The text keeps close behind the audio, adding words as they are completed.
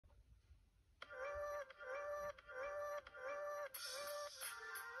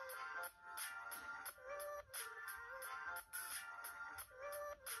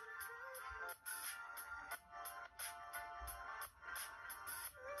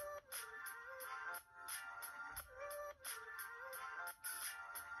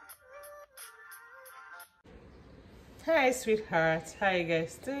Hi sweethearts, how you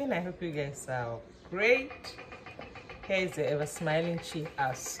guys doing? I hope you guys are great. Here is the ever smiling chief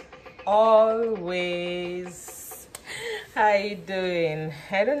as always. How you doing?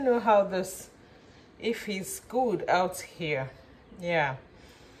 I don't know how this, if it's good out here. Yeah,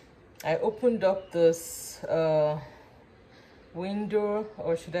 I opened up this window,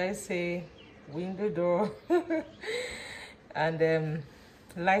 or should I say window door, and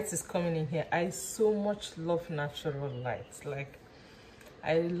light is coming in here. I so much love natural lights. Like,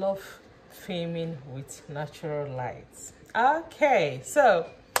 I love filming with natural lights. Okay, so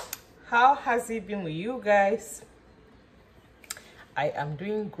how has it been with you guys? I am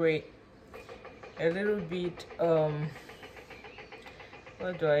doing great. A little bit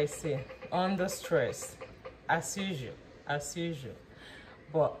what do I say, under stress as usual,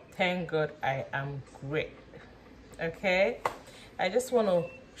 but thank God I am great. Okay, I just want to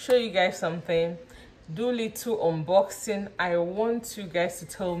show you guys something, do little unboxing. I want you guys to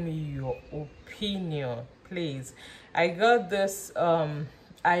tell me your opinion, please. I got this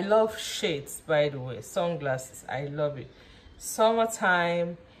I love shades, by the way, sunglasses. I love it.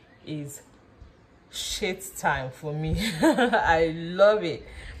 Summertime is shades time for me. I love it.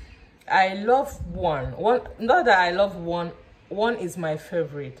 I love one, not that I love one is my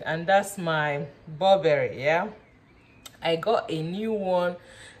favorite, and that's my Burberry. Yeah, I got a new one.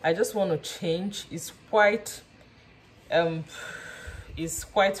 I just want to change. It's quite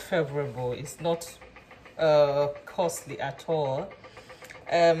favorable. It's not costly at all.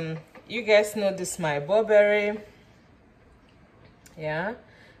 You guys know this, my Burberry. Yeah,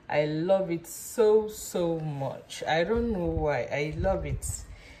 I love it so much. I don't know why I love it.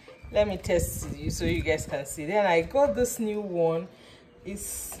 Let me test you so you guys can see. Then I got this new one.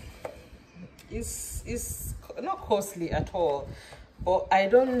 It's not costly at all, but I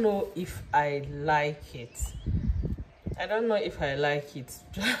don't know if I like it. I don't know if I like it.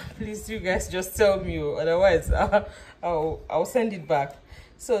 Please, you guys just tell me, otherwise I'll send it back.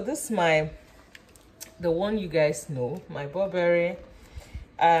 So this is the one you guys know, my Burberry.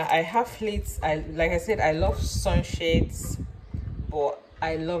 I have lids. Like I said, I love sunshades, but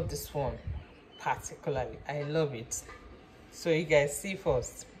I love this one particularly. I love it. So you guys see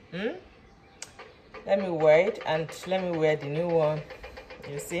first. Let me wear it, and let me wear the new one.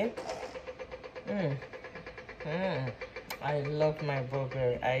 You see? I love my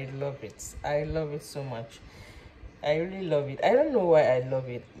Burberry. I love it. I love it so much. I really love it. I don't know why I love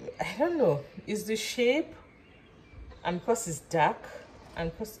it. I don't know. It's the shape, and because it's dark,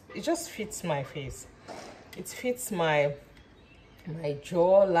 and because it just fits my face. It fits my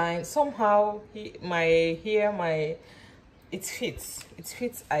jawline somehow. It fits.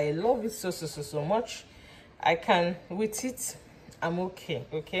 I love it so much. I can, with it, I'm okay.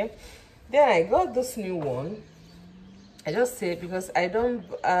 Then I got this new one. I just say, because I don't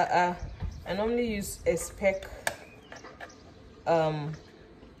I normally use a spec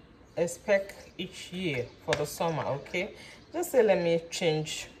each year for the summer. Okay, just say let me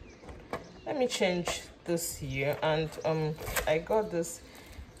change this year. And I got this.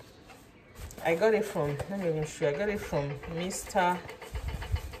 I got it from, let me even show you. I got it from Mr.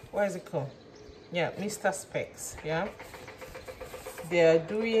 What is it called? Yeah, Mr. Specs. Yeah, they are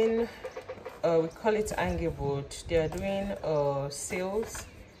doing we call it Angebote. They are doing sales,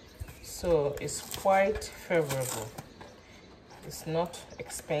 so it's quite favorable. It's not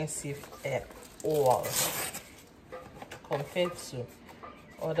expensive at all compared to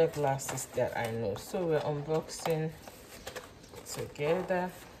other glasses that I know. So we're unboxing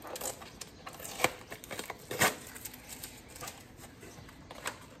together.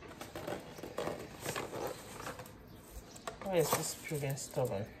 Why is this proving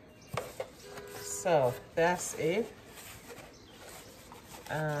stubborn? So that's it,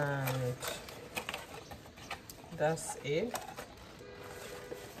 and that's it.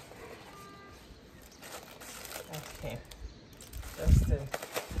 Okay, that's the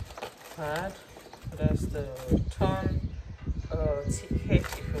card. That's the return ticket if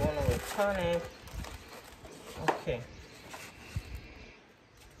you want to return it. Okay,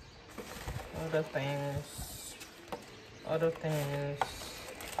 other things.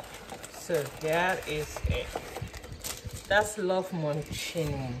 So that is it. That's Love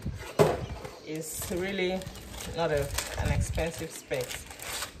Munching. It's really not an expensive spec.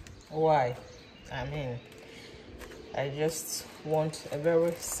 Why? I mean, I just want a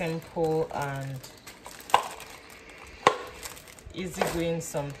very simple and easygoing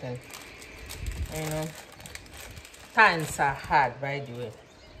something. You know, times are hard, by the way.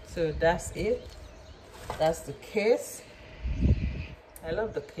 So that's it. That's the case. I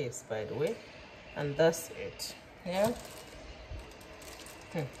love the case, by the way. And that's it. Yeah.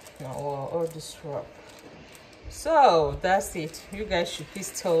 Now all this wrap. So that's it. You guys should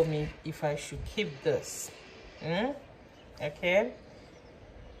please tell me if I should keep this. Okay.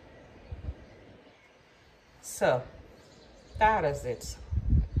 So that is it.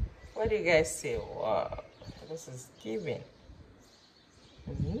 What do you guys say? Wow, this is giving.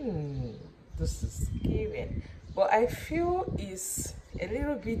 This is giving. But I feel it's a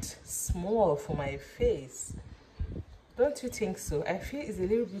little bit small for my face. Don't you think so? I feel it's a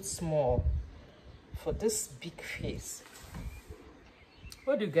little bit small for this big face.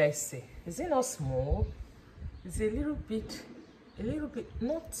 What do you guys say? Is it not small? It's a little bit,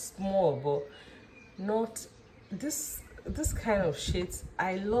 not small, but not this kind of shades.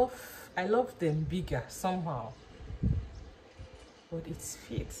 I love them bigger somehow. But it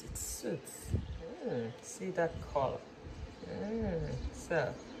fits, it suits. See that color.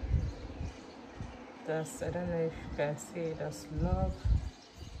 So that's, I don't know if you can see, that's love.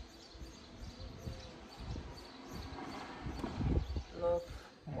 Love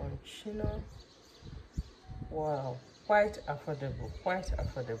Monchino. Wow, quite affordable,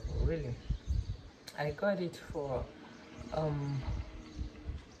 really. I got it for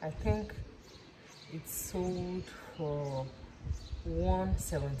I think it sold for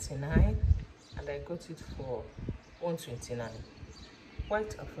 $179 and I got it for $129.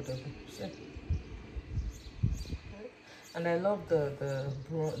 Quite affordable. See? And I love the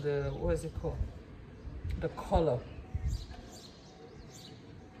what is it called, the color,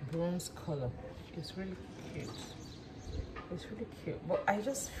 bronze color. It's really cute. It's really cute, but I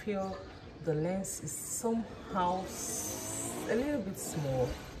just feel the lens is somehow a little bit small.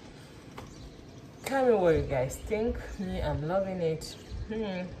 Tell me what you guys think. Me, I'm loving it.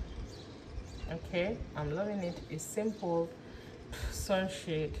 Okay, I'm loving it. It's simple,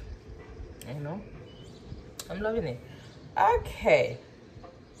 sunshade, you know. I'm loving it. Okay,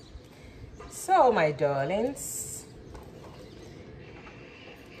 so my darlings,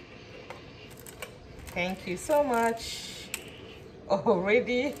 thank you so much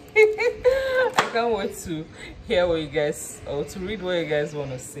already. I can't wait to hear what you guys, or to read what you guys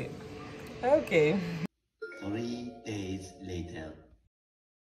want to say. Okay. 3 days later.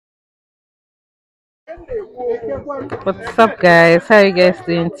 What's up, guys? How you guys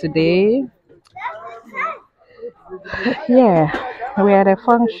doing today? Yeah, we had a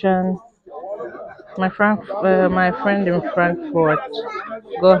function. My friend in Frankfurt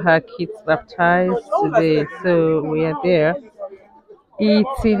got her kids baptized today, so we are there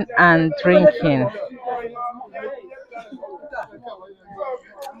eating and drinking.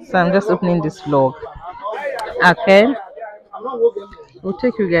 So I'm just opening this vlog. Okay, we'll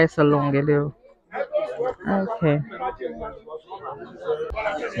take you guys along a little. Okay.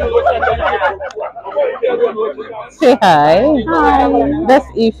 Say hi. Hi. That's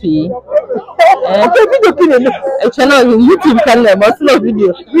Ify. A channel in YouTube channel, but no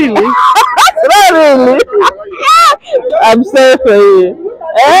video. Really? Not really. I'm sorry for you.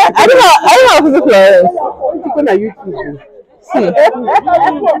 I don't know Florence. People on YouTube. See.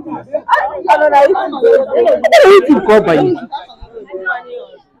 YouTube call by you.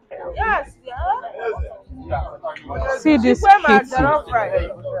 Yes, see this cutie.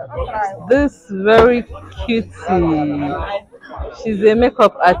 This very cutie. She's a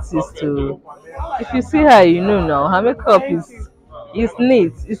makeup artist too. If you see her, you know now. Her makeup is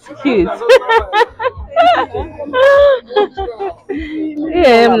neat. It's cute.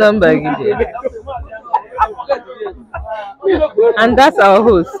 Yeah, I'm number. And that's our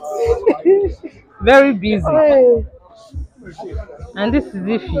host. Very busy. And this is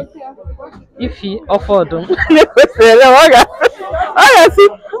Ify. Ify offered them.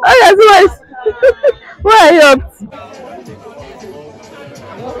 Why are you up to?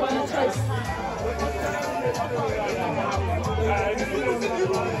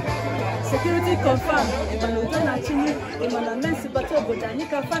 Security confirm. Imana chini, imana mensi bato bodani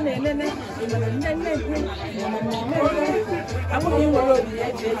kafane nene, imana nene, amu ni woro bi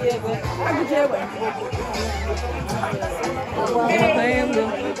eje aguje wa.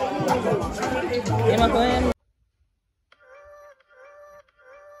 Ema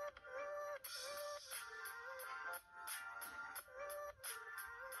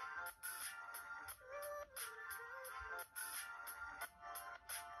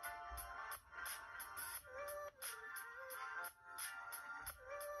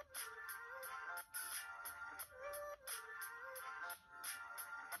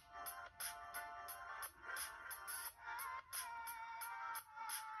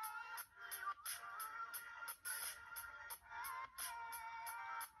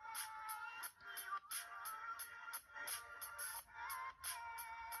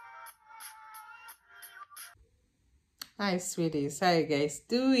Hi, sweeties. How you guys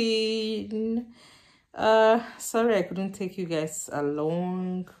doing? Sorry I couldn't take you guys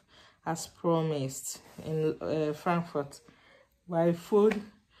along as promised in Frankfurt. My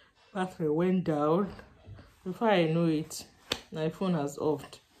phone battery went down. Before I know it, my phone has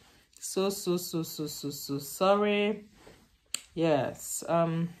offed. So sorry. Yes.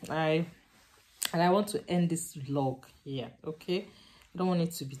 I want to end this vlog here. Okay, I don't want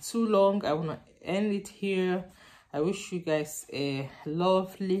it to be too long. I want to end it here. I wish you guys a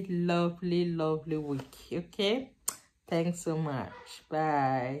lovely week. Okay, thanks so much.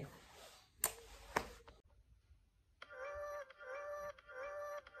 Bye.